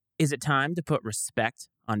Is it time to put respect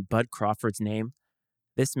on Bud Crawford's name?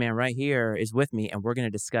 This man right here is with me, and we're going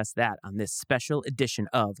to discuss that on this special edition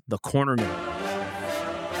of The Cornermen.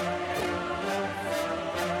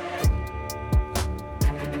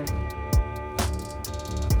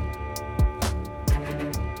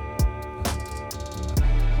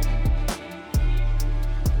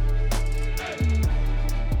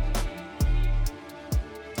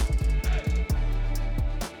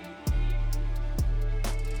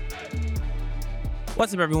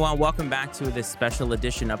 What's up, everyone? Welcome back to this special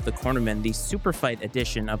edition of The Cornermen, the super fight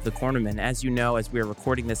edition of The Cornermen. As you know, as we were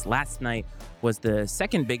recording this last night, was the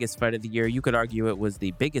second biggest fight of the year. You could argue it was the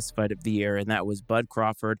biggest fight of the year, and that was Bud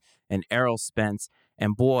Crawford and Errol Spence.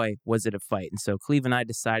 And boy, was it a fight. And so Cleve and I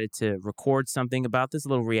decided to record something about this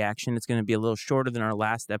little reaction. It's going to be a little shorter than our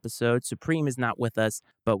last episode. Supreme is not with us,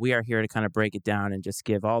 but we are here to kind of break it down and just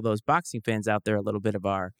give all those boxing fans out there a little bit of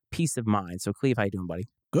our peace of mind. So Cleve, how you doing, buddy?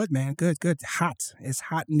 Good, man. Good. Hot. It's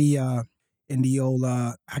hot in the old,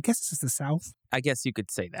 I guess this is the South. I guess you could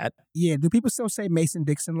say that. Yeah. Do people still say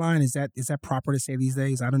Mason-Dixon line? Is that proper to say these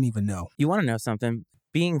days? I don't even know. You want to know something?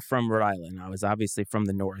 Being from Rhode Island, I was obviously from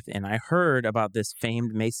the North, and I heard about this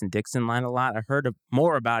famed Mason-Dixon line a lot. I heard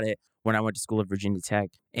more about it when I went to school at Virginia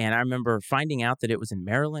Tech, and I remember finding out that it was in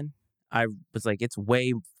Maryland. I was like, it's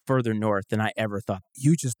way further north than I ever thought.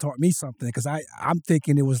 You just taught me something, because I'm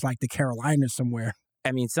thinking it was like the Carolinas somewhere.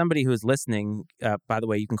 I mean, somebody who's listening, by the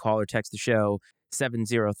way, you can call or text the show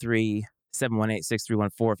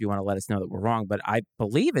 703-718-6314 if you want to let us know that we're wrong. But I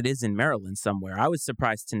believe it is in Maryland somewhere. I was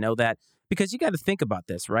surprised to know that, because you got to think about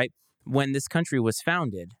this, right? When this country was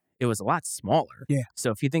founded, it was a lot smaller. Yeah. So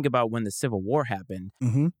if you think about when the Civil War happened,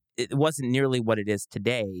 it wasn't nearly what it is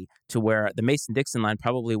today, to where the Mason-Dixon line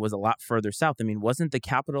probably was a lot further south. I mean, wasn't the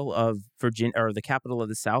capital of Virginia, or the capital of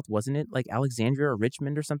the South, wasn't it like Alexandria or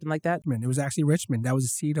Richmond or something like that? It was actually Richmond. That was the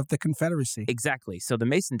seat of the Confederacy. Exactly. So the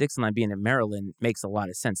Mason-Dixon line being in Maryland makes a lot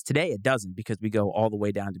of sense. Today it doesn't, because we go all the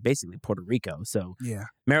way down to basically Puerto Rico. So yeah,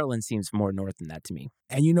 Maryland seems more north than that to me.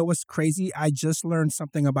 And you know what's crazy? I just learned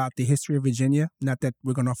something about the history of Virginia. Not that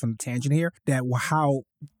we're going off on a tangent here. That how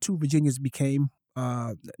two Virginias became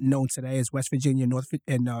known today as West Virginia,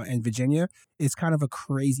 and Virginia. It's kind of a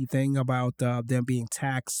crazy thing about them being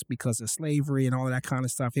taxed because of slavery and all of that kind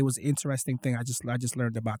of stuff. It was an interesting thing. I just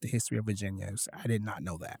learned about the history of Virginia. I did not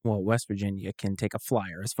know that. Well, West Virginia can take a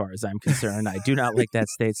flyer as far as I'm concerned. I do not like that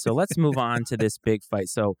state. So let's move on to this big fight.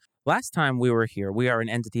 So last time we were here, we are an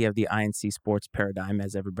entity of the INC sports paradigm,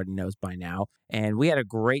 as everybody knows by now. And we had a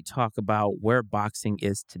great talk about where boxing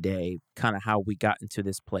is today, kind of how we got into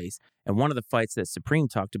this place. And one of the fights that Supreme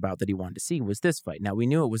talked about that he wanted to see was this fight. Now, we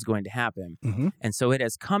knew it was going to happen. And so it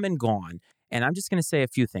has come and gone. And I'm just going to say a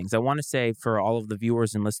few things. I want to say, for all of the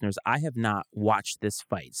viewers and listeners, I have not watched this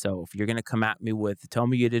fight. So if you're going to come at me with, tell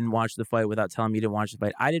me you didn't watch the fight without telling me you didn't watch the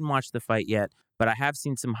fight, I didn't watch the fight yet, but I have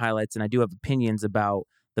seen some highlights, and I do have opinions about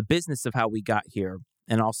the business of how we got here,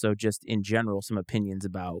 and also just in general, some opinions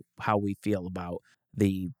about how we feel about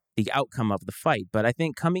the outcome of the fight. But I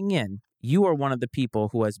think coming in, you are one of the people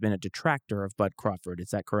who has been a detractor of Bud Crawford.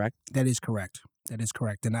 Is that correct? That is correct. And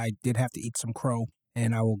I did have to eat some crow,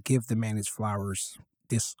 and I will give the man his flowers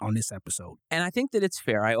on this episode. And I think that it's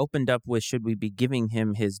fair. I opened up with, should we be giving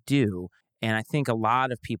him his due? And I think a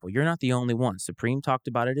lot of people, you're not the only one. Supreme talked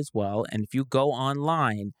about it as well. And if you go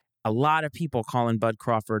online, a lot of people calling Bud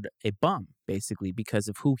Crawford a bum, basically, because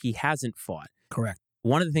of who he hasn't fought. Correct.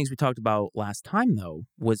 One of the things we talked about last time, though,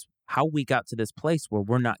 was how we got to this place where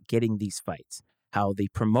we're not getting these fights, how the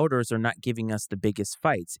promoters are not giving us the biggest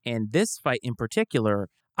fights. And this fight in particular,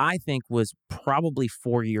 I think, was probably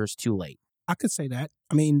 4 years too late. I could say that.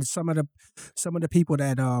 I mean, some of the people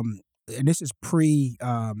that, and this is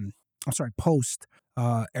post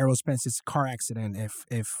Errol Spence's car accident.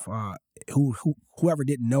 If whoever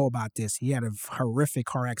didn't know about this, he had a horrific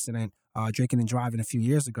car accident drinking and driving a few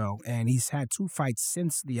years ago, and he's had 2 fights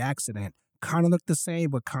since the accident. Kind of look the same,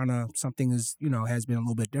 but kind of something has been a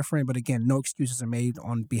little bit different. But again, no excuses are made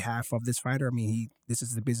on behalf of this fighter. I mean, this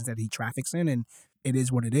is the business that he traffics in, and it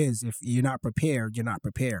is what it is. If you're not prepared, you're not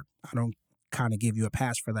prepared. I don't kind of give you a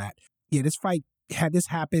pass for that. Yeah, this fight, had this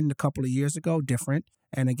happened a couple of years ago, different.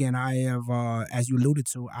 And again, I have, as you alluded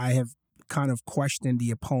to, I have kind of questioned the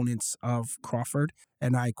opponents of Crawford,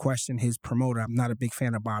 and I question his promoter. I'm not a big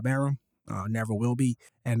fan of Bob Arum. Never will be.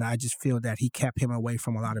 And I just feel that he kept him away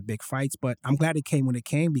from a lot of big fights. But I'm glad it came when it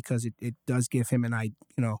came, because it does give him an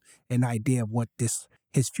idea of what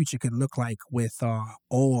his future could look like with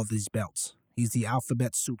all of these belts. He's the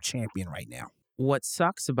alphabet soup champion right now. What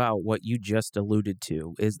sucks about what you just alluded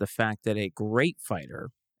to is the fact that a great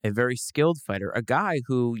fighter, a very skilled fighter, a guy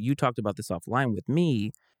who, you talked about this offline with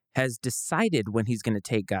me, has decided when he's going to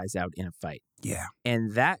take guys out in a fight. Yeah.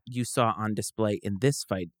 And that you saw on display in this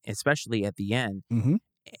fight, especially at the end. Mm-hmm.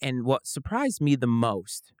 And what surprised me the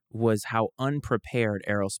most was how unprepared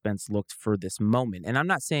Errol Spence looked for this moment. And I'm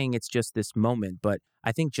not saying it's just this moment, but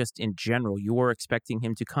I think just in general, you were expecting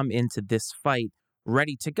him to come into this fight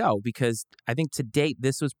ready to go, because I think to date,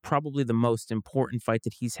 this was probably the most important fight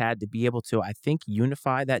that he's had to be able to, I think,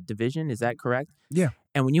 unify that division. Is that correct? Yeah.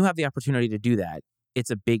 And when you have the opportunity to do that,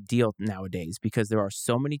 it's a big deal nowadays because there are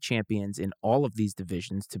so many champions in all of these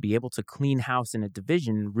divisions. To be able to clean house in a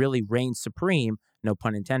division and really reign supreme, no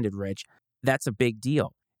pun intended, Rich, that's a big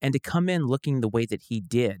deal. And to come in looking the way that he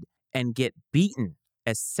did and get beaten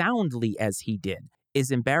as soundly as he did is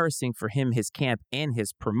embarrassing for him, his camp, and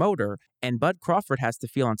his promoter. And Bud Crawford has to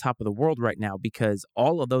feel on top of the world right now because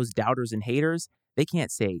all of those doubters and haters, they can't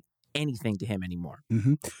say anything to him anymore.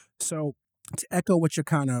 Mm-hmm. So to echo what you're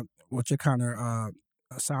kind of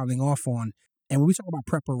sounding off on, and when we talk about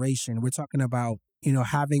preparation, we're talking about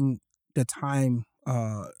having the time,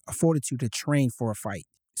 fortitude to train for a fight.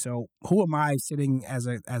 So who am I sitting as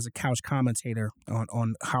a couch commentator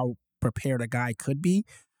on how prepared a guy could be,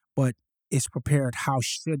 but is prepared. How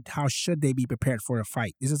should they be prepared for a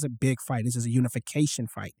fight? This is a big fight. This is a unification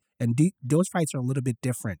fight, and those fights are a little bit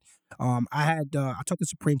different. I talked to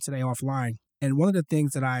Supreme today offline, and one of the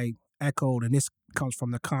things that I echoed, and this comes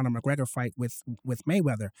from the Conor McGregor fight with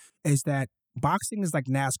Mayweather, is that boxing is like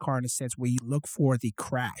NASCAR in a sense where you look for the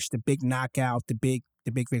crash, the big knockout, the big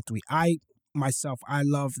victory. I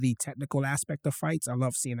love the technical aspect of fights. I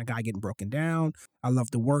love seeing a guy getting broken down. I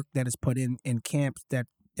love the work that is put in camps that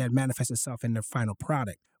manifests itself in the final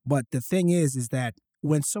product. But the thing is that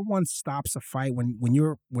when someone stops a fight, when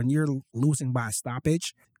you're losing by a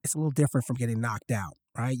stoppage, it's a little different from getting knocked out,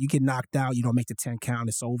 right? You get knocked out, you don't make the 10 count,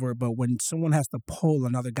 it's over. But when someone has to pull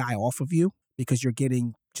another guy off of you because you're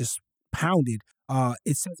getting just pounded,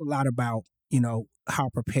 it says a lot about, how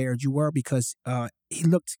prepared you were, because he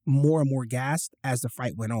looked more and more gassed as the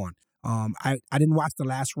fight went on. I didn't watch the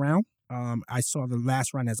last round. I saw the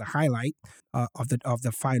last round as a highlight of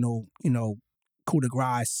the final, coup de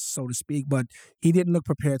grace, so to speak. But he didn't look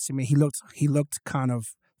prepared to me. He looked kind of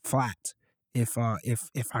flat, if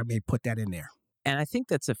I may put that in there. And I think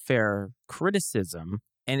that's a fair criticism,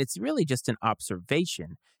 and it's really just an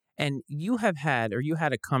observation. And you had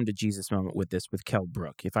a come to Jesus moment with this with Kell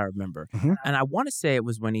Brook, if I remember. Mm-hmm. And I want to say it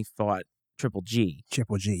was when he fought Triple G.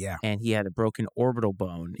 Triple G, yeah. And he had a broken orbital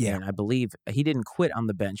bone. Yeah. And I believe he didn't quit on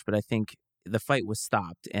the bench, but I think the fight was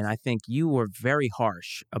stopped. And I think you were very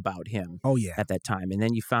harsh about him at that time. And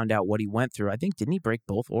then you found out what he went through. I think, didn't he break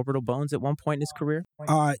both orbital bones at one point in his career?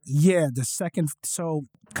 Yeah, the second. So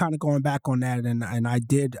kind of going back on that, and I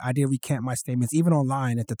did recant my statements, even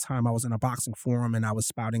online at the time. I was in a boxing forum and I was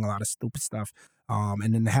spouting a lot of stupid stuff.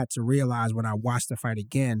 And then I had to realize when I watched the fight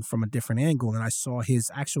again from a different angle and I saw his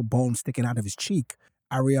actual bone sticking out of his cheek,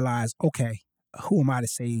 I realized, okay, who am I to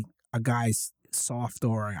say a guy's soft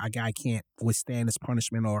or a guy can't withstand his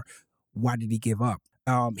punishment, or why did he give up?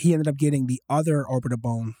 He ended up getting the other orbital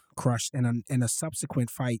bone crushed in a subsequent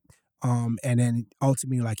fight, and then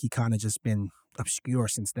ultimately, like, he kind of just been obscure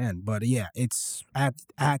since then. But yeah, I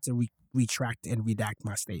had to retract and redact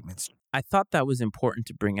my statements. I thought that was important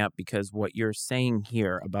to bring up because what you're saying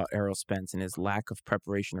here about Errol Spence and his lack of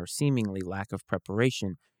preparation, or seemingly lack of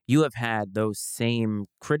preparation, you have had those same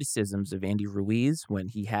criticisms of Andy Ruiz when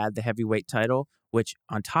he had the heavyweight title, which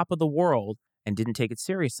on top of the world, and didn't take it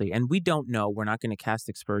seriously. And we don't know, we're not going to cast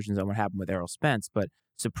aspersions on what happened with Errol Spence, but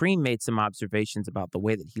Supreme made some observations about the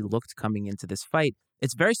way that he looked coming into this fight.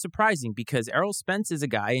 It's very surprising because Errol Spence is a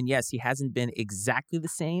guy, and yes, he hasn't been exactly the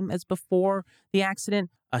same as before the accident,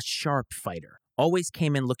 a sharp fighter. Always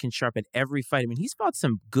came in looking sharp at every fight. I mean, he's fought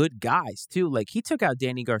some good guys too. Like, he took out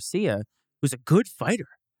Danny Garcia, who's a good fighter.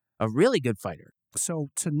 A really good fighter. So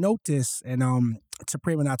to note this, and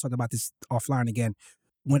Supreme and I talked about this offline again,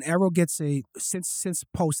 when Errol gets since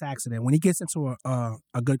post-accident, when he gets into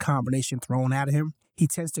a good combination thrown at him, he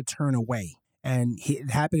tends to turn away. And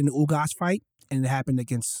it happened in the Ugas fight, and it happened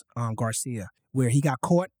against Garcia, where he got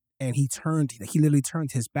caught, and he literally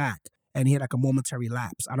turned his back, and he had like a momentary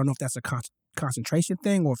lapse. I don't know if that's a concentration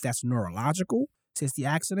thing or if that's neurological since the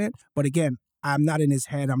accident. But again, I'm not in his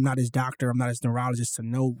head. I'm not his doctor. I'm not his neurologist to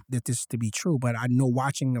know that this to be true. But I know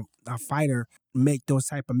watching a fighter make those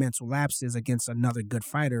type of mental lapses against another good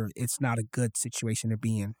fighter, it's not a good situation to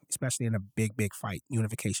be in, especially in a big fight,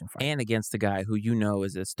 unification fight. And against a guy who you know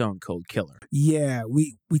is a stone cold killer. Yeah,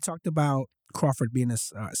 we talked about Crawford being a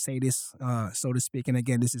sadist, so to speak. And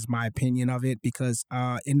again, this is my opinion of it because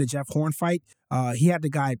in the Jeff Horn fight, he had the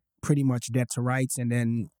guy pretty much dead to rights, and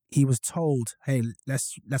then he was told, "Hey,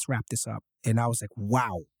 let's wrap this up." And I was like,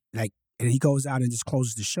 "Wow!" Like, and he goes out and just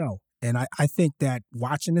closes the show. And I think that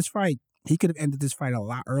watching this fight, he could have ended this fight a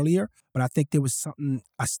lot earlier, but I think there was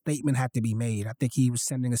a statement had to be made. I think he was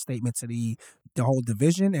sending a statement to the whole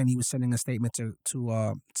division, and he was sending a statement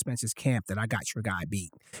to Spence's camp that I got your guy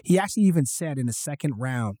beat. He actually even said in the second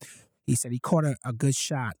round, he said he caught a good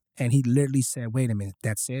shot, and he literally said, "Wait a minute,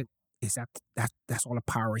 that's it? Is that's all the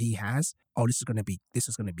power he has? Oh, this is gonna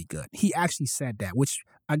be good." He actually said that, which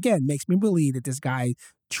again makes me believe that this guy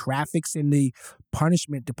traffics in the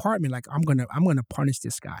punishment department. Like, I'm gonna punish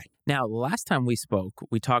this guy. Now, last time we spoke,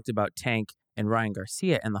 we talked about Tank and Ryan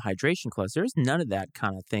Garcia and the hydration clause. There's none of that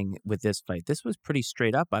kind of thing with this fight. This was pretty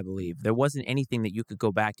straight up, I believe. There wasn't anything that you could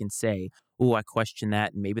go back and say, "Oh, I question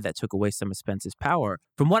that," and maybe that took away some of Spence's power.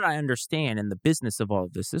 From what I understand in the business of all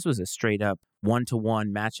of this was a straight up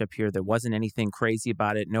 1-to-1 matchup here. There wasn't anything crazy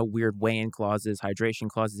about it. No weird weigh-in clauses, hydration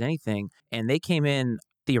clauses, anything. And they came in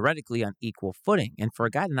theoretically on equal footing. And for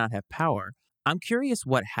a guy to not have power, I'm curious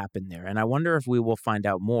what happened there, and I wonder if we will find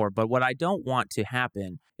out more. But what I don't want to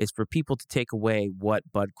happen is for people to take away what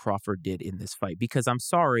Bud Crawford did in this fight, because I'm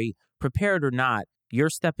sorry, prepared or not,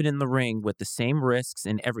 you're stepping in the ring with the same risks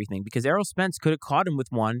and everything, because Errol Spence could have caught him with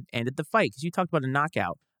one, ended the fight, because you talked about a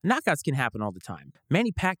knockout. Knockouts can happen all the time.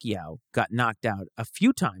 Manny Pacquiao got knocked out a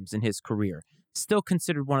few times in his career, still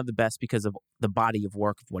considered one of the best because of the body of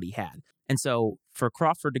work of what he had. And so for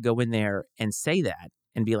Crawford to go in there and say that,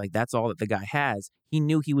 and be like, that's all that the guy has. He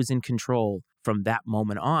knew he was in control from that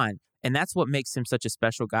moment on. And that's what makes him such a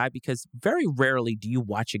special guy, because very rarely do you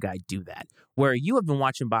watch a guy do that, where you have been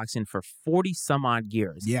watching boxing for 40 some odd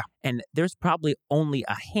years. Yeah. And there's probably only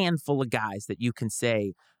a handful of guys that you can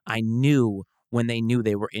say, I knew when they knew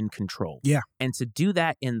they were in control. Yeah. And to do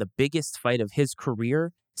that in the biggest fight of his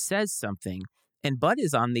career says something. And Bud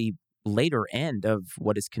is on the later end of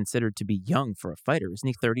what is considered to be young for a fighter. Isn't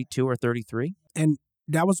he 32 or 33? And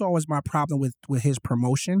that was always my problem with his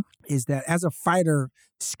promotion, is that as a fighter,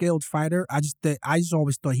 skilled fighter, I just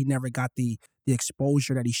always thought he never got the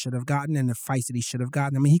exposure that he should have gotten and the fights that he should have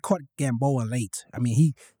gotten. I mean, he caught Gamboa late. I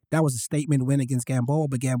mean, that was a statement win against Gamboa,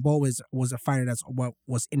 but Gamboa was a fighter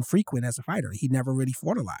was infrequent as a fighter. He never really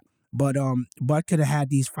fought a lot. But Bud could have had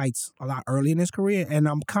these fights a lot early in his career, and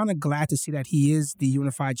I'm kind of glad to see that he is the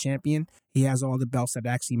unified champion. He has all the belts that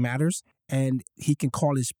actually matters, and he can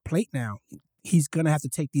call his plate now. He's going to have to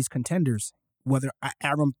take these contenders, whether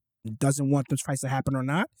Arum doesn't want those fights to happen or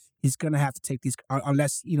not. He's going to have to take these,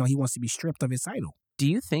 unless, he wants to be stripped of his title. Do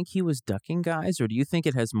you think he was ducking guys, or do you think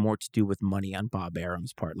it has more to do with money on Bob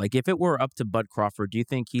Arum's part? Like, if it were up to Bud Crawford, do you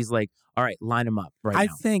think he's like, all right, line him up right now? I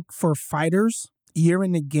think for fighters, you're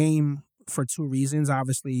in the game for two reasons.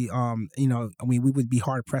 Obviously, we would be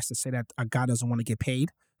hard-pressed to say that a guy doesn't want to get paid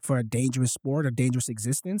for a dangerous sport, a dangerous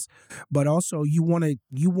existence, but also you want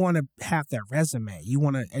to have that resume. You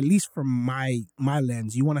want to, at least from my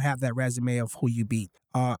lens, you want to have that resume of who you beat.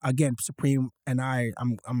 Again, Supreme and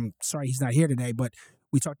I'm sorry he's not here today, but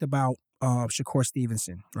we talked about Shakur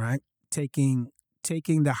Stevenson, right? Taking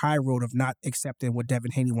the high road of not accepting what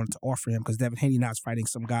Devin Haney wanted to offer him, because Devin Haney now is fighting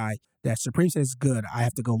some guy that Supreme says is good. I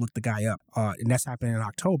have to go look the guy up, and that's happening in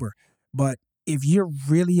October. But if you're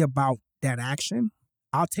really about that action,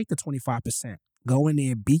 I'll take the 25%. Go in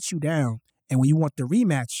there, beat you down, and when you want the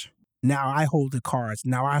rematch, now I hold the cards.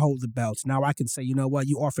 Now I hold the belts. Now I can say, you know what?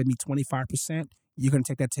 You offered me 25%. You're going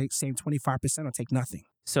to take that same 25% or take nothing.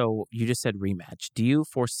 So you just said rematch. Do you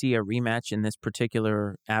foresee a rematch in this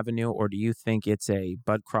particular avenue, or do you think it's a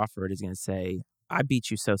Bud Crawford is going to say, I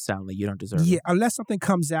beat you so soundly, you don't deserve it? Yeah, unless something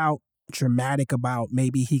comes out dramatic about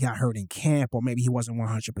maybe he got hurt in camp, or maybe he wasn't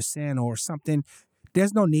 100% or something.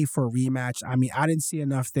 There's no need for a rematch. I mean, I didn't see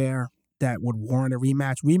enough there that would warrant a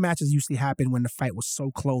rematch. Rematches usually happen when the fight was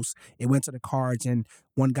so close, it went to the cards and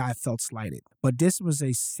one guy felt slighted. But this was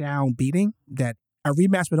a sound beating that a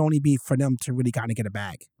rematch would only be for them to really kind of get a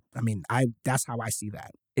bag. I mean, that's how I see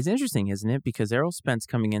that. It's interesting, isn't it? Because Errol Spence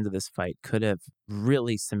coming into this fight could have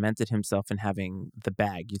really cemented himself in having the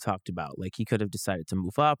bag you talked about. Like, he could have decided to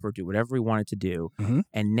move up or do whatever he wanted to do. Mm-hmm.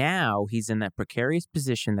 And now he's in that precarious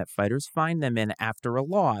position that fighters find them in after a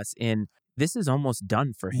loss. And this is almost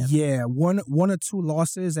done for him. Yeah, one or two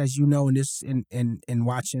losses, as you know, in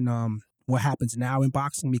watching what happens now in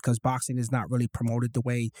boxing, because boxing is not really promoted the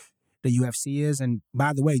way the UFC is. And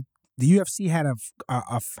by the way, the UFC had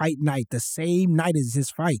a fight night the same night as his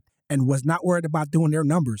fight and was not worried about doing their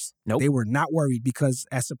numbers. Nope. They were not worried because,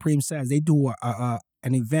 as Supreme says, they do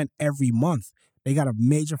an event every month. They got a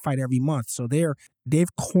major fight every month. So they've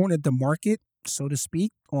cornered the market, so to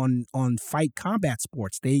speak, on fight combat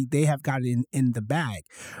sports. They have got it in the bag.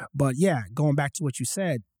 But yeah, going back to what you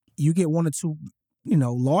said, you get one or two,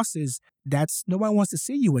 losses, that's nobody wants to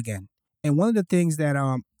see you again. And one of the things that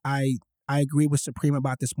I agree with Supreme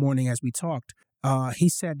about this morning as we talked, he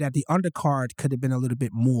said that the undercard could have been a little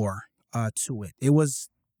bit more to it. It was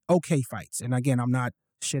okay fights. And again, I'm not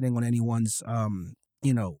shitting on anyone's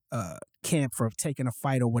camp for taking a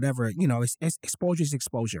fight or whatever. It's exposure is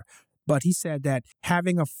exposure. But he said that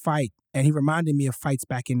having a fight, and he reminded me of fights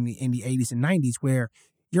back in the 80s and 90s where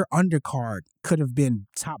your undercard could have been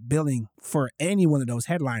top billing for any one of those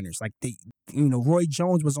headliners. Like Roy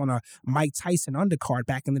Jones was on a Mike Tyson undercard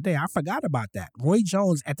back in the day. I forgot about that. Roy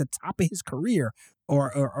Jones at the top of his career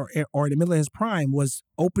or in the middle of his prime was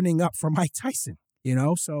opening up for Mike Tyson.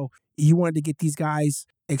 So you wanted to get these guys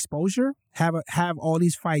exposure, have all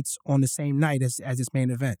these fights on the same night as this main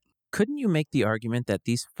event. Couldn't you make the argument that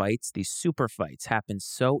these fights, these super fights, happen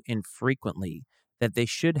so infrequently that they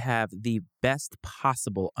should have the best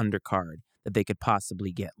possible undercard that they could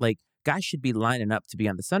possibly get? Like, guys should be lining up to be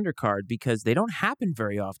on this undercard because they don't happen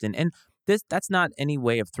very often. And that's not any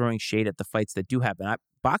way of throwing shade at the fights that do happen.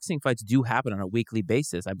 Boxing fights do happen on a weekly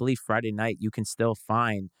basis. I believe Friday night you can still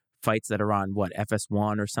find fights that are on,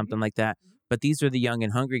 FS1 or something like that. But these are the young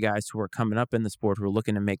and hungry guys who are coming up in the sport who are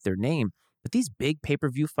looking to make their name. But these big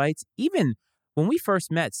pay-per-view fights, even when we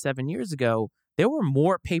first met 7 years ago, there were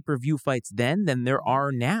more pay-per-view fights then than there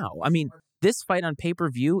are now. I mean, this fight on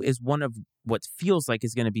pay-per-view is one of what feels like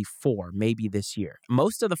is going to be 4, maybe this year.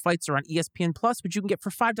 Most of the fights are on ESPN Plus, which you can get for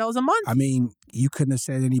 $5 a month. I mean, you couldn't have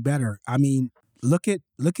said any better. I mean, look at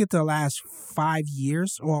the last 5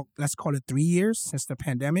 years, or let's call it 3 years since the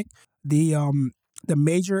pandemic. The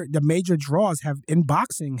major draws in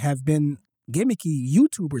boxing have been gimmicky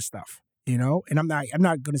YouTuber stuff. And I'm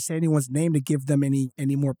not going to say anyone's name to give them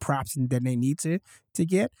any more props than they need to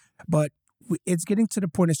get, but it's getting to the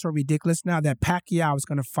point it's so ridiculous now that Pacquiao is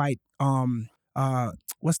going to fight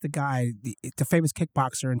what's the guy, the famous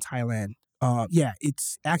kickboxer in Thailand.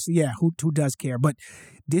 It's actually who does care, but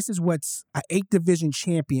this is what's an 8 division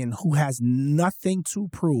champion who has nothing to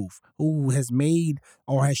prove, who has made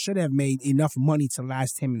or should have made enough money to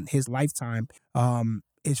last him his lifetime,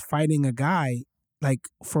 is fighting a guy. Like,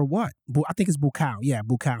 for what? I think it's Bukaw. Yeah,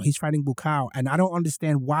 Bukaw. He's fighting Bukaw. And I don't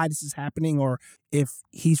understand why this is happening or if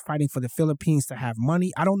he's fighting for the Philippines to have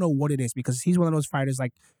money. I don't know what it is because he's one of those fighters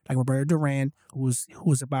like Roberto Duran, who's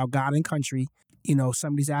about God and country.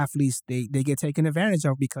 Some of these athletes, they get taken advantage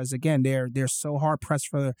of because, again, they're so hard-pressed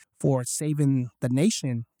for saving the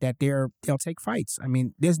nation that they'll take fights. I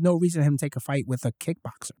mean, there's no reason for him to take a fight with a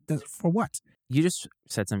kickboxer. For what? You just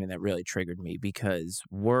said something that really triggered me because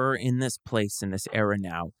we're in this place, in this era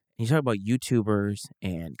now. And you talk about YouTubers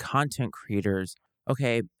and content creators.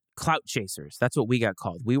 Okay, clout chasers. That's what we got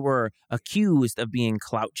called. We were accused of being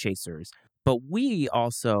clout chasers. But we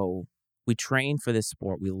train for this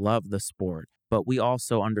sport. We love the sport. But we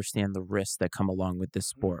also understand the risks that come along with this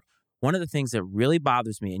sport. One of the things that really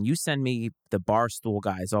bothers me, and you send me the Barstool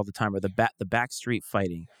guys all the time, or the backstreet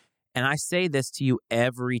fighting, and I say this to you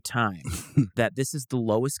every time, that this is the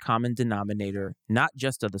lowest common denominator, not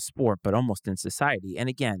just of the sport, but almost in society. And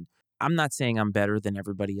again, I'm not saying I'm better than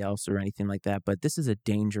everybody else or anything like that, but this is a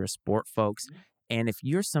dangerous sport, folks. And if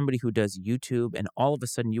you're somebody who does YouTube and all of a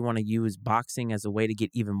sudden you want to use boxing as a way to get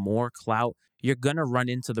even more clout, you're going to run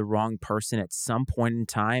into the wrong person at some point in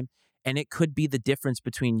time. And it could be the difference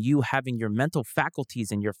between you having your mental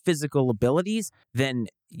faculties and your physical abilities than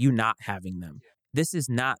you not having them. This is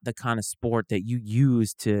not the kind of sport that you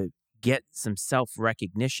use to get some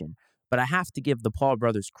self-recognition. But I have to give the Paul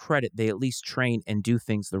brothers credit. They at least train and do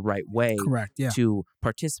things the right way. Correct, yeah. To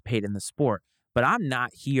participate in the sport. But I'm not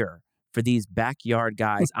here for these backyard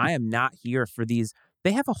guys. I am not here for these.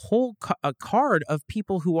 They have a whole card of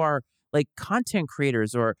people who are like content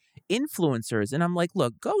creators or influencers. And I'm like,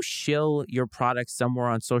 look, go shill your product somewhere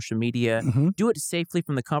on social media. Mm-hmm. Do it safely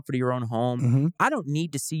from the comfort of your own home. Mm-hmm. I don't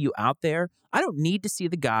need to see you out there. I don't need to see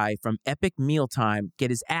the guy from Epic Mealtime get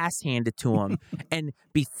his ass handed to him and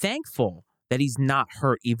be thankful that he's not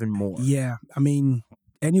hurt even more. Yeah. I mean,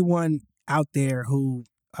 anyone out there who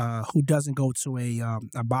doesn't go to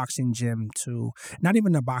a boxing gym, to not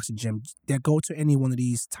even a boxing gym, that go to any one of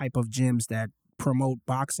these type of gyms that promote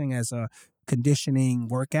boxing as a conditioning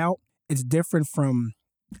workout, it's different from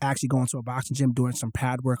actually going to a boxing gym, doing some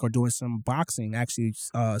pad work or doing some boxing, actually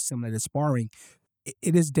similar to sparring.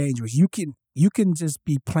 It is dangerous. You can just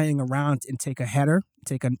be playing around and take a header,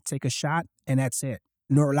 take a shot, and that's it.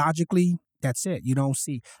 Neurologically, that's it. You don't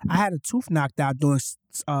see. I had a tooth knocked out doing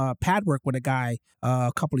pad work with a guy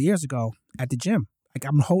a couple of years ago at the gym. Like,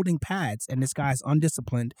 I'm holding pads, and this guy's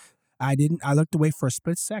undisciplined. I looked away for a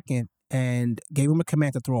split second and gave him a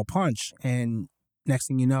command to throw a punch, and next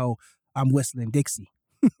thing you know, I'm whistling Dixie.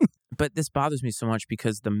 But this bothers me so much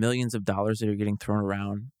because the millions of dollars that are getting thrown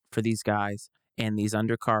around for these guys and these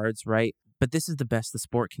undercards, right? But this is the best the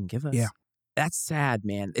sport can give us. Yeah. That's sad,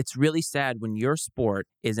 man. It's really sad when your sport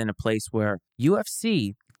is in a place where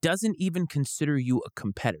UFC doesn't even consider you a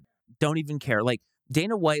competitor. Don't even care. Like,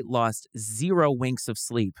 Dana White lost 0 winks of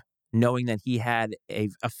sleep knowing that he had a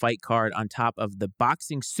fight card on top of the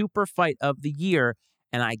boxing super fight of the year.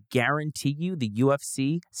 And I guarantee you the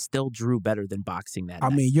UFC still drew better than boxing that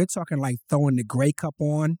night. I mean, you're talking like throwing the Grey Cup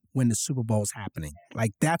on when the Super Bowl's happening.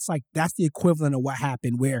 That's the equivalent of what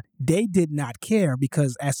happened, where they did not care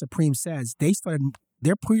because, as Supreme says,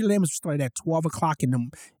 their prelims started at 12 o'clock in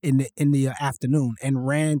the afternoon and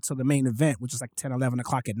ran to the main event, which is like 10, 11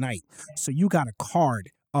 o'clock at night. So you got a card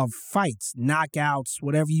of fights, knockouts,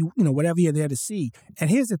 whatever you're there to see. And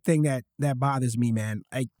here's the thing that bothers me, man.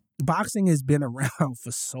 Like, boxing has been around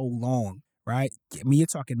for so long, right? I mean, you're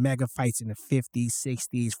talking mega fights in the 50s,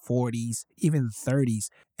 60s, 40s, even the 30s,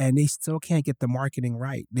 and they still can't get the marketing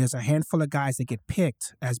right. There's a handful of guys that get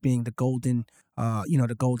picked as being the golden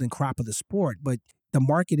crop of the sport, but the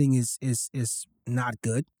marketing is not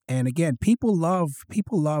good. And again, people love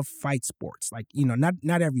fight sports. Like,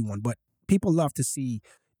 not everyone, but people love to see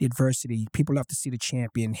the adversity. People love to see the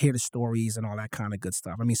champion, hear the stories and all that kind of good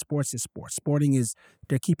stuff. I mean, sports is sports. Sporting is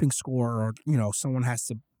they're keeping score, or, someone has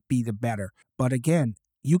to be the better. But again,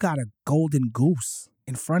 you got a golden goose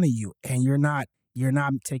in front of you and you're not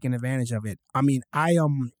taking advantage of it. I mean,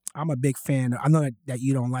 I'm a big fan. I know that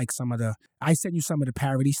you don't like I sent you some of the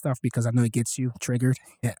parody stuff because I know it gets you triggered,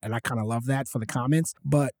 and I kind of love that for the comments.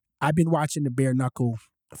 But I've been watching the Bare Knuckle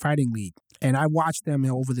Fighting League, and I watched them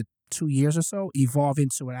over the 2 years or so evolve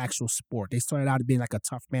into an actual sport. They started out being like a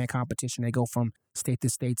tough man competition. They go from state to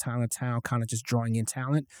state, town to town, kind of just drawing in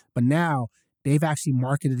talent. But now they've actually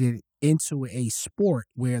marketed it into a sport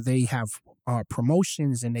where they have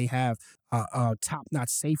promotions and they have top-notch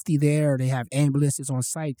safety there. They have ambulances on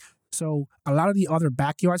site. So a lot of the other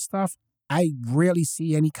backyard stuff, I rarely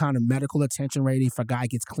see any kind of medical attention ready if a guy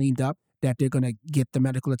gets cleaned up, that they're going to get the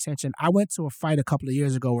medical attention. I went to a fight a couple of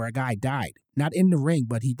years ago where a guy died, not in the ring,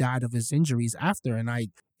 but he died of his injuries after. And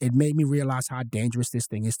it made me realize how dangerous this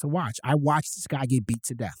thing is to watch. I watched this guy get beat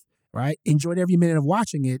to death, right? Enjoyed every minute of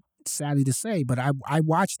watching it, sadly to say, but I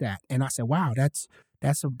watched that and I said, wow, that's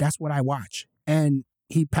what I watch. And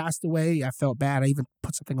he passed away. I felt bad. I even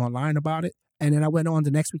put something online about it. And then I went on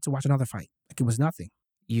the next week to watch another fight. Like, it was nothing.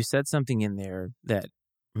 You said something in there that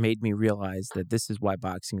made me realize that this is why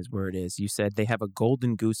boxing is where it is. You said they have a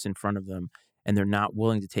golden goose in front of them and they're not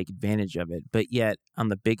willing to take advantage of it. But yet, on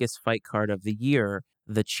the biggest fight card of the year,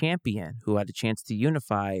 the champion who had a chance to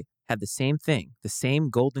unify had the same thing, the same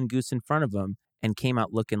golden goose in front of him, and came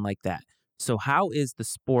out looking like that. So how is the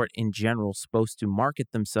sport in general supposed to market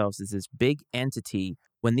themselves as this big entity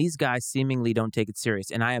when these guys seemingly don't take it serious?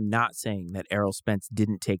 And I am not saying that Errol Spence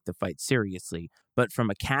didn't take the fight seriously, but from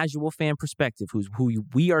a casual fan perspective, who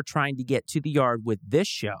we are trying to get to the yard with this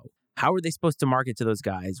show, how are they supposed to market to those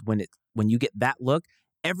guys when you get that look?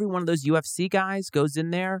 Every one of those UFC guys goes in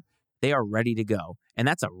there, they are ready to go. And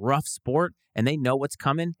that's a rough sport, and they know what's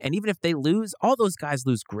coming. And even if they lose, all those guys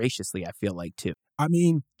lose graciously, I feel like, too. I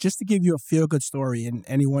mean, just to give you a feel-good story, and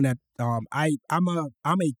anyone that I'm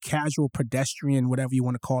a casual pedestrian, whatever you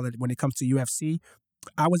want to call it, when it comes to UFC.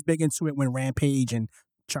 I was big into it when Rampage and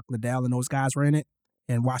Chuck Liddell and those guys were in it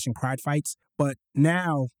and watching Pride fights. But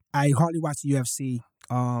now I hardly watch the UFC.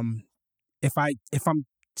 If I'm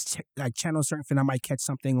like channel surfing, I might catch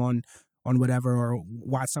something on whatever or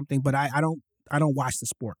watch something. But I don't watch the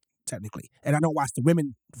sport technically, and I don't watch the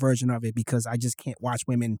women version of it because I just can't watch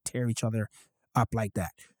women tear each other up like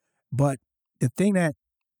that. But the thing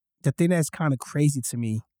that's kind of crazy to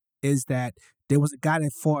me is that there was a guy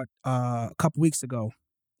that fought a couple weeks ago,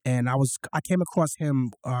 and I came across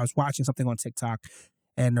him. I was watching something on TikTok,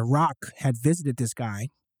 and The Rock had visited this guy.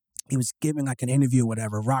 He was giving like an interview or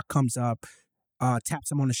whatever. Rock comes up, taps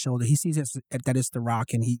him on the shoulder. He sees that it's The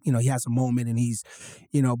Rock, and he has a moment, and he's,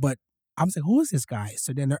 but I was like, who is this guy?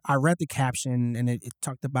 So then I read the caption, and it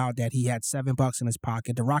talked about that he had $7 in his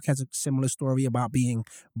pocket. The Rock has a similar story about being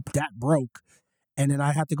that broke. And then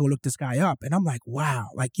I had to go look this guy up. And I'm like, wow,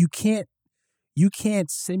 like you can't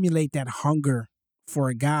simulate that hunger for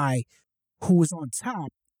a guy who was on top,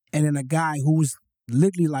 and then a guy who was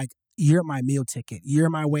literally like, you're my meal ticket. You're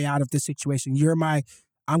my way out of this situation.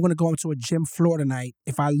 I'm going to go into a gym floor tonight.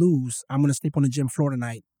 If I lose, I'm going to sleep on the gym floor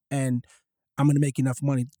tonight, and I'm going to make enough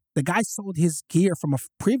money. The guy sold his gear from a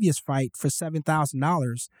previous fight for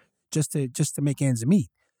 $7,000 just to make ends meet.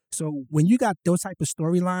 So when you got those type of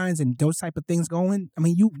storylines and those type of things going, I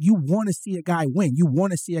mean, you want to see a guy win. You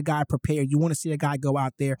want to see a guy prepared. You want to see a guy go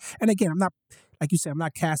out there. And again, I'm not, like you said, I'm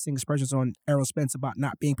not casting aspersions on Errol Spence about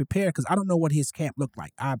not being prepared because I don't know what his camp looked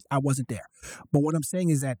like. I wasn't there. But what I'm saying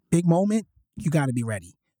is that big moment, you got to be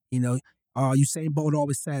ready. You know, Usain Bolt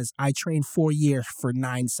always says, I trained 4 years for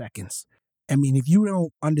 9 seconds. I mean, if you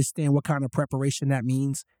don't understand what kind of preparation that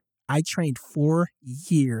means, I trained 4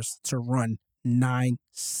 years to run 9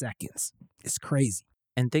 seconds. It's crazy.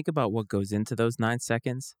 And think about what goes into those 9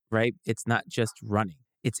 seconds, right? It's not just running.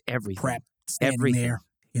 It's everything. Prep, standing everything. there.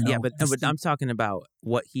 You know, yeah, but I'm talking about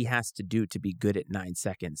what he has to do to be good at 9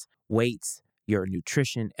 seconds. Weights, your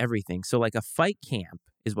nutrition, everything. So like a fight camp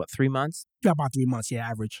is what, 3 months? Yeah, about 3 months, yeah,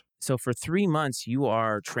 average. So for 3 months, you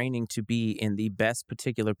are training to be in the best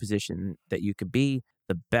particular position that you could be,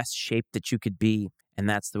 the best shape that you could be, and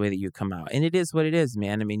that's the way that you come out. And it is what it is,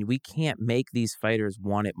 man. I mean, we can't make these fighters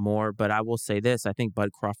want it more, but I will say this. I think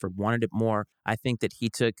Bud Crawford wanted it more. I think that he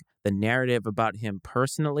took the narrative about him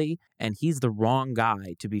personally, and he's the wrong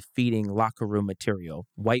guy to be feeding locker room material,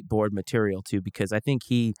 whiteboard material to, because I think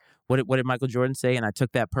what did Michael Jordan say? And I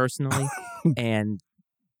took that personally, and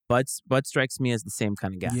Bud strikes me as the same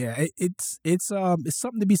kind of guy. Yeah, it's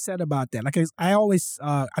something to be said about that. Like I always,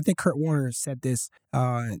 I think Kurt Warner said this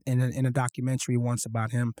in a documentary once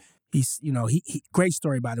about him. He's, he great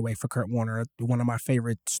story, by the way, for Kurt Warner, one of my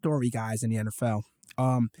favorite story guys in the NFL.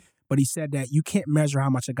 But he said that you can't measure how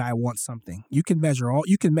much a guy wants something. You can measure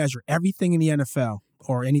everything in the NFL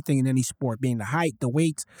or anything in any sport, being the height, the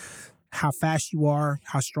weight, how fast you are,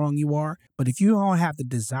 how strong you are. But if you don't have the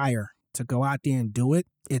desire to go out there and do it,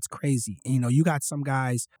 it's crazy. You got some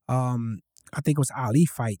guys, I think it was Ali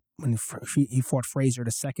fight when he fought Frazier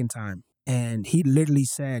the second time. And he literally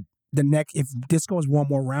said, if this goes one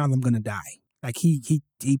more round, I'm going to die. Like he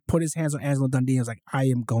put his hands on Angelo Dundee and was like, I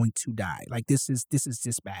am going to die. Like this is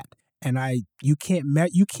just bad. And you can't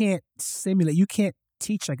simulate, you can't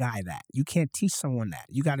teach a guy that. You can't teach someone that.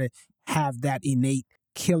 You got to have that innate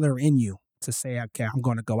killer in you to say, okay, I'm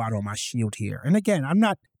going to go out on my shield here. And again, I'm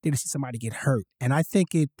not there to see somebody get hurt. And I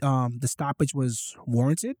think the stoppage was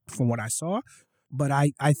warranted from what I saw. But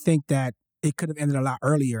I think that it could have ended a lot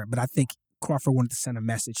earlier. But I think Crawford wanted to send a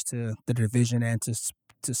message to the division and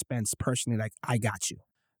to Spence personally, like, I got you.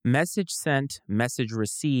 Message sent, message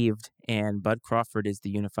received, and Bud Crawford is the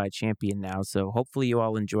unified champion now. So hopefully you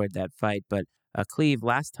all enjoyed that fight. But Cleve,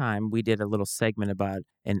 last time we did a little segment about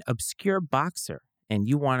an obscure boxer, and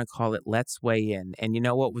you want to call it Let's Weigh In. And you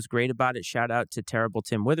know what was great about it? Shout out to Terrible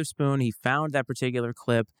Tim Witherspoon. He found that particular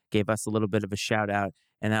clip, gave us a little bit of a shout out,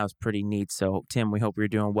 and that was pretty neat. So, Tim, we hope you're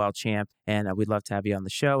doing well, champ, and we'd love to have you on the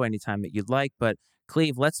show anytime that you'd like. But,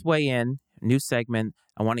 Cleve, Let's Weigh In, new segment.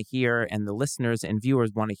 I want to hear, and the listeners and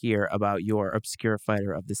viewers want to hear about your obscure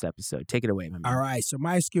fighter of this episode. Take it away, my man. All right, so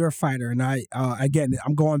my obscure fighter, and again,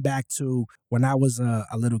 I'm going back to when I was a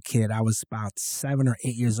little kid. I was about 7 or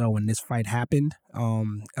 8 years old when this fight happened.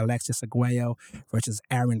 Alexis Arguello versus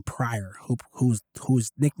Aaron Pryor,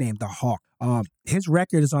 who's nicknamed the Hawk. His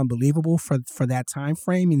record is unbelievable for that time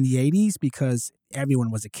frame in the 80s because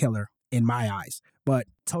everyone was a killer in my eyes. But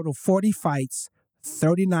total 40 fights,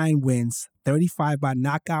 39 wins, 35 by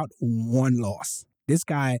knockout, 1 loss. This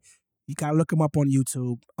guy, you got to look him up on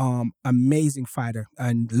YouTube. Amazing fighter.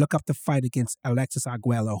 And look up the fight against Alexis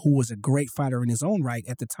Arguello, who was a great fighter in his own right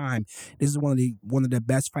at the time. This is one of the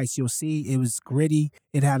best fights you'll see. It was gritty.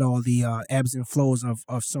 It had all the ebbs and flows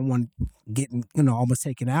of someone getting, almost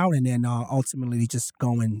taken out and then ultimately just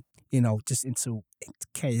going, just into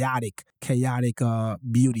chaotic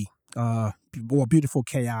beauty. Or beautiful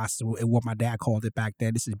chaos, what my dad called it back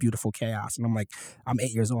then. This is beautiful chaos. And I'm like, I'm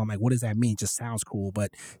 8 years old. I'm like, what does that mean? Just sounds cool. But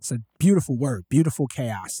it's a beautiful word. Beautiful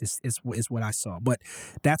chaos is what I saw. But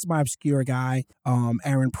that's my obscure guy.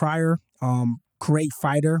 Aaron Pryor, great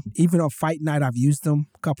fighter. Even on fight night, I've used him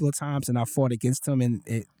a couple of times and I fought against him and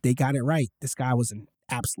they got it right. This guy was an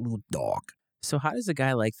absolute dog. So how does a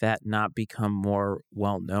guy like that not become more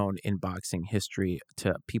well-known in boxing history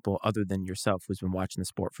to people other than yourself who's been watching the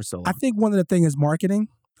sport for so long? I think one of the things is marketing.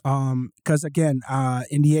 Because again,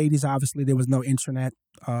 in the 80s, obviously, there was no internet.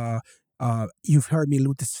 You've heard me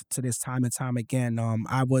allude to this time and time again.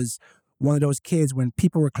 I was one of those kids when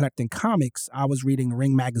people were collecting comics, I was reading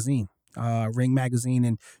Ring Magazine.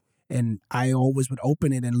 And I always would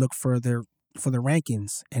open it and look for the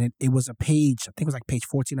rankings. And it was a page, I think it was like page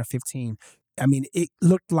 14 or 15. I mean, it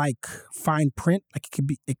looked like fine print, like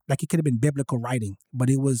it could have been biblical writing, but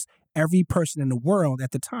it was every person in the world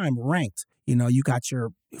at the time ranked. You got your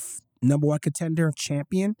number one contender,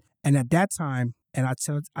 champion, and at that time, and I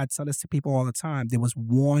tell this to people all the time, there was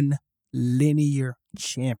one linear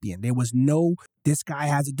champion. There was no, this guy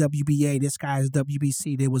has a WBA, this guy has a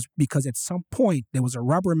WBC. There was, because at some point there was a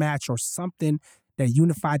rubber match or something that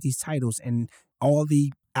unified these titles, and all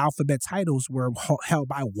the alphabet titles were held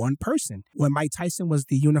by one person. When Mike Tyson was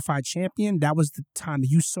the unified champion, that was the time that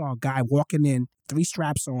you saw a guy walking in, 3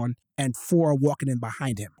 straps on, and 4 walking in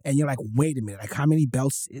behind him. And you're like, wait a minute, like how many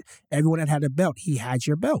belts? Everyone that had a belt, he had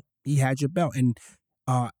your belt. He had your belt. And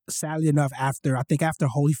sadly enough, after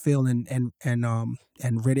Holyfield and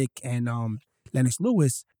Riddick and Lennox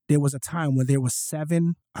Lewis, there was a time when there was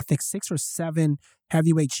 6 or 7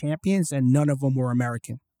 heavyweight champions, and none of them were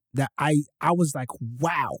American. That I was like,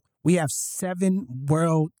 wow, we have 7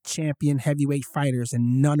 world champion heavyweight fighters,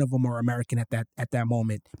 and none of them are American at that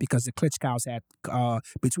moment, because the Klitschko's had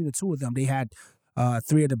between the two of them, they had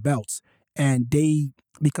 3 of the belts, and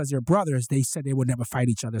because they're brothers, they said they would never fight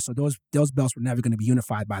each other, so those belts were never going to be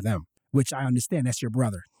unified by them, which I understand. That's your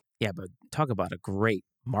brother. Yeah, but talk about a great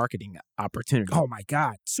marketing opportunity. Oh my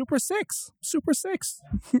God, Super Six.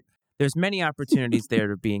 There's many opportunities there that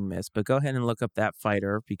are being missed, but go ahead and look up that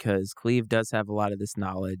fighter, because Cleve does have a lot of this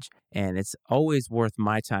knowledge, and it's always worth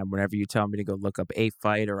my time whenever you tell me to go look up a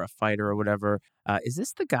fight or a fighter or whatever. Is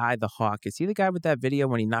this the guy, the Hawk? Is he the guy with that video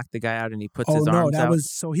when he knocked the guy out and he puts his arms out? Oh no, that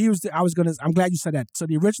was, so he was, I'm glad you said that. So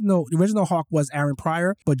the original Hawk was Aaron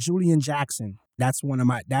Pryor, but Julian Jackson,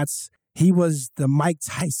 he was the Mike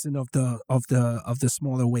Tyson of the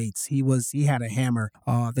smaller weights. He had a hammer.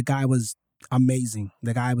 The guy was amazing.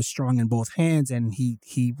 The guy was strong in both hands, and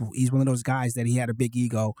he's one of those guys that he had a big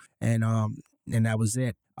ego, and that was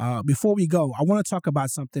it. Before we go, I want to talk about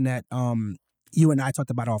something that you and I talked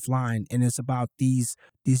about offline, and it's about the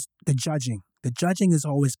judging. The judging is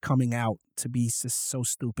always coming out to be so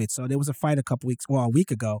stupid. So there was a fight a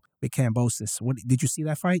week ago with Kambosos. Did you see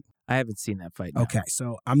that fight? I haven't seen that fight. No. Okay,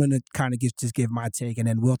 so I'm gonna kind of just give my take, and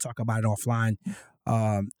then we'll talk about it offline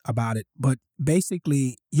about it. But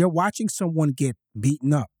basically, you're watching someone get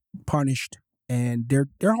beaten up, punished, and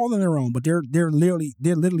they're holding their own, but they're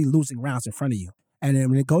literally losing rounds in front of you. And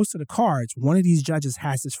then when it goes to the cards, one of these judges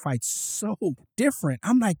has this fight so different.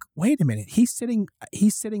 I'm like, wait a minute. He's sitting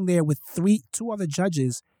there with 2 other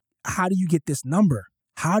judges. How do you get this number?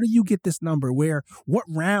 What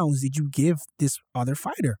rounds did you give this other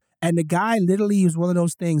fighter? And the guy literally was one of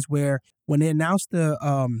those things where when they announced it,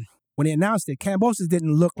 Kambosos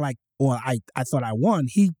didn't look like, I thought I won.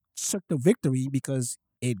 He took the victory because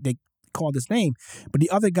they called his name. But the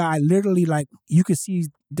other guy literally, like, you could see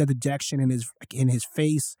the dejection in his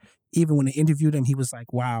face. Even when they interviewed him, he was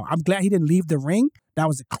like, wow. I'm glad he didn't leave the ring. That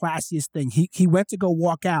was the classiest thing. He went to go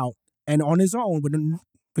walk out, and on his own,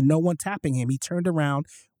 with no one tapping him, he turned around,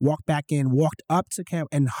 walked back in, walked up to Cam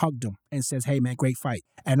and hugged him and says, hey man, great fight.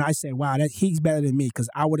 And I said, wow, he's better than me, because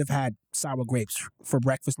I would have had sour grapes for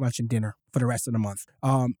breakfast, lunch, and dinner for the rest of the month.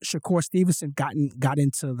 Shakur Stevenson got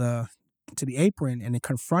into the apron and then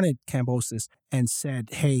confronted Kambosos and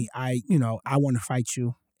said, hey, I want to fight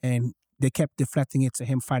you. And they kept deflecting it to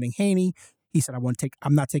him fighting Haney. He said,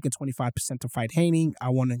 I'm not taking 25% to fight Haney. I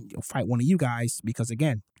want to fight one of you guys, because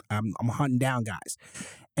again, I'm hunting down guys.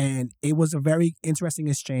 And it was a very interesting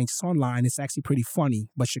exchange. It's online. It's actually pretty funny.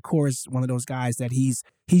 But Shakur is one of those guys that he's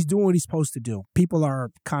doing what he's supposed to do. People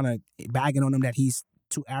are kind of bagging on him that he's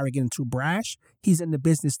too arrogant and too brash. He's in the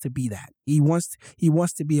business to be that. He wants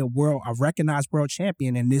to be a recognized world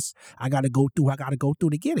champion, and this I gotta go through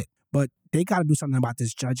to get it. But they gotta do something about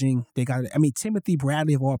this judging. Timothy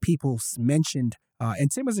Bradley of all people mentioned, and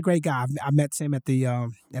Tim is a great guy. I met Tim at the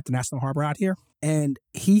National Harbor out here, and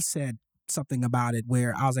he said something about it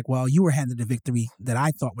where I was like, well, you were handed a victory that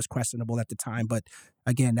I thought was questionable at the time, but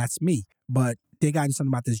again, that's me. But they got to do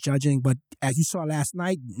something about this judging. But as you saw last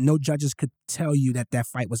night, no judges could tell you that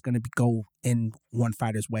fight was going to go in one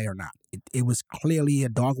fighter's way or not. It was clearly a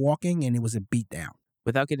dog walking, and it was a beatdown.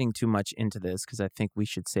 Without getting too much into this, because I think we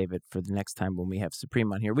should save it for the next time when we have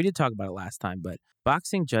Supreme on here. We did talk about it last time, but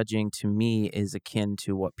boxing judging to me is akin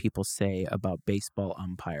to what people say about baseball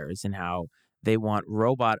umpires and how they want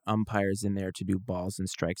robot umpires in there to do balls and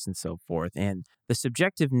strikes and so forth. And the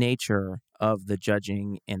subjective nature of the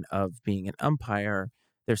judging and of being an umpire,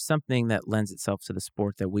 there's something that lends itself to the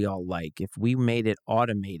sport that we all like. If we made it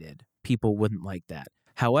automated, people wouldn't like that.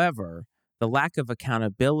 However, the lack of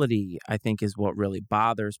accountability, I think, is what really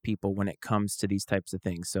bothers people when it comes to these types of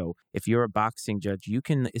things. So if you're a boxing judge, you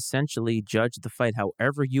can essentially judge the fight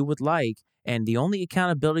however you would like. And the only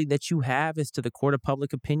accountability that you have is to the court of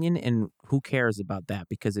public opinion. And who cares about that?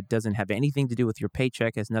 Because it doesn't have anything to do with your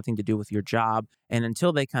paycheck, has nothing to do with your job. And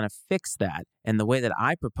until they kind of fix that, and the way that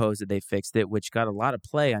I propose that they fixed it, which got a lot of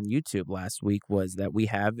play on YouTube last week, was that we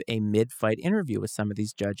have a mid-fight interview with some of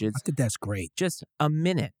these judges. I think that's great. Just a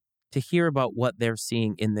minute to hear about what they're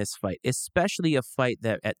seeing in this fight, especially a fight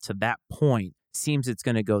that to that point seems it's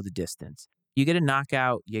going to go the distance. You get a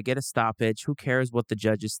knockout, you get a stoppage. Who cares what the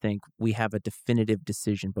judges think? We have a definitive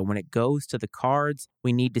decision. But when it goes to the cards,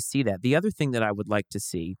 we need to see that. The other thing that I would like to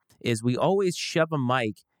see is we always shove a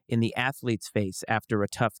mic in the athlete's face after a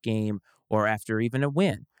tough game or after even a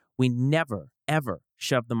win. We never, ever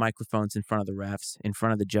shove the microphones in front of the refs, in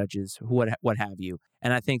front of the judges, what have you.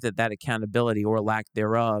 And I think that accountability or lack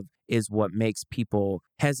thereof is what makes people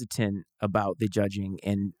hesitant about the judging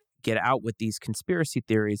and get out with these conspiracy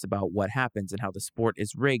theories about what happens and how the sport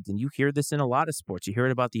is rigged. And you hear this in a lot of sports. You hear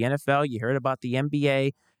it about the NFL, you hear it about the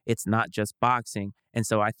NBA. It's not just boxing. And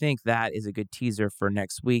so I think that is a good teaser for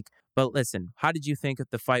next week. But listen, how did you think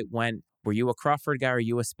the fight went? Were you a Crawford guy or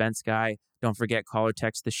you a Spence guy? Don't forget, call or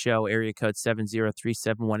text the show. Area code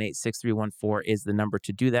 703-718-6314 is the number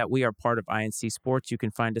to do that. We are part of INC Sports. You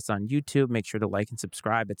can find us on YouTube. Make sure to like and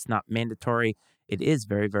subscribe. It's not mandatory. It is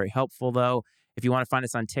very, very helpful, though. If you want to find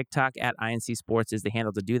us on TikTok, at INC Sports is the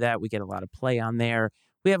handle to do that. We get a lot of play on there.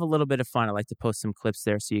 We have a little bit of fun. I like to post some clips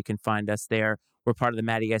there so you can find us there. We're part of the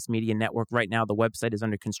Matty Ice Media Network. Right now, the website is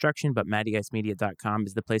under construction, but MattyIceMedia.com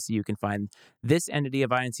is the place that you can find this entity of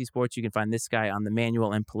INC Sports. You can find this guy on the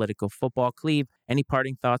manual and political football. Cleve, any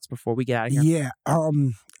parting thoughts before we get out of here? Yeah,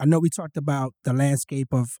 I know we talked about the landscape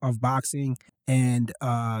of boxing, and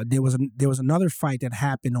there was another fight that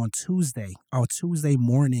happened on Tuesday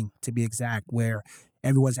morning to be exact, where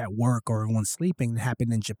everyone's at work or everyone's sleeping. It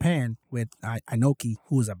happened in Japan with Inoki,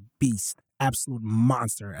 who is a beast. Absolute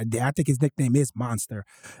monster. I think his nickname is Monster.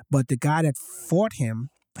 But the guy that fought him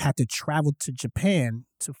had to travel to Japan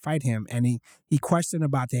to fight him. And he questioned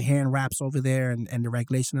about the hand wraps over there and the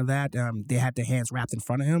regulation of that. They had their hands wrapped in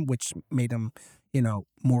front of him, which made him,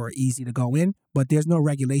 more easy to go in. But there's no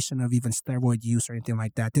regulation of even steroid use or anything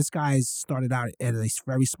like that. This guy started out at a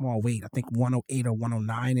very small weight, I think 108 or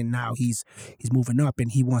 109, and now he's moving up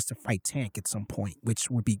and he wants to fight Tank at some point, which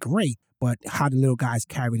would be great. But how the little guys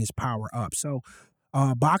carried his power up. So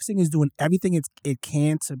boxing is doing everything it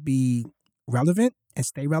can to be relevant and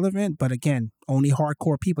stay relevant. But again, only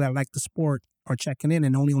hardcore people that like the sport are checking in,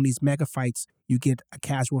 and only on these mega fights you get a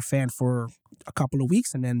casual fan for a couple of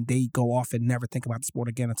weeks, and then they go off and never think about the sport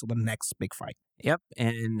again until the next big fight. Yep,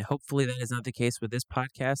 and hopefully that is not the case with this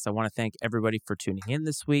podcast. I want to thank everybody for tuning in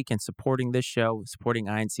this week and supporting this show, supporting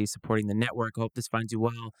INC, supporting the network. Hope this finds you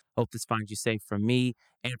well. Hope this finds you safe from me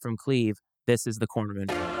and from Cleve. This is the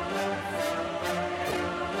Cornermen.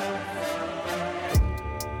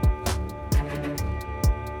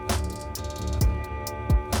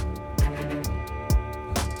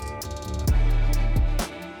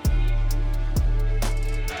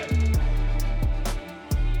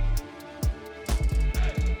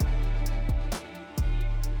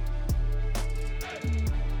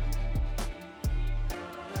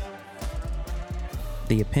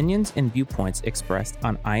 The opinions and viewpoints expressed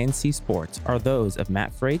on INC Sports are those of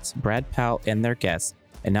Matt Freites, Brad Powell, and their guests,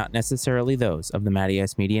 and not necessarily those of the Matty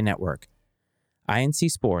Ice Media Network.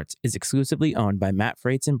 INC Sports is exclusively owned by Matt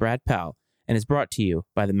Freites and Brad Powell and is brought to you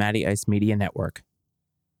by the Matty Ice Media Network.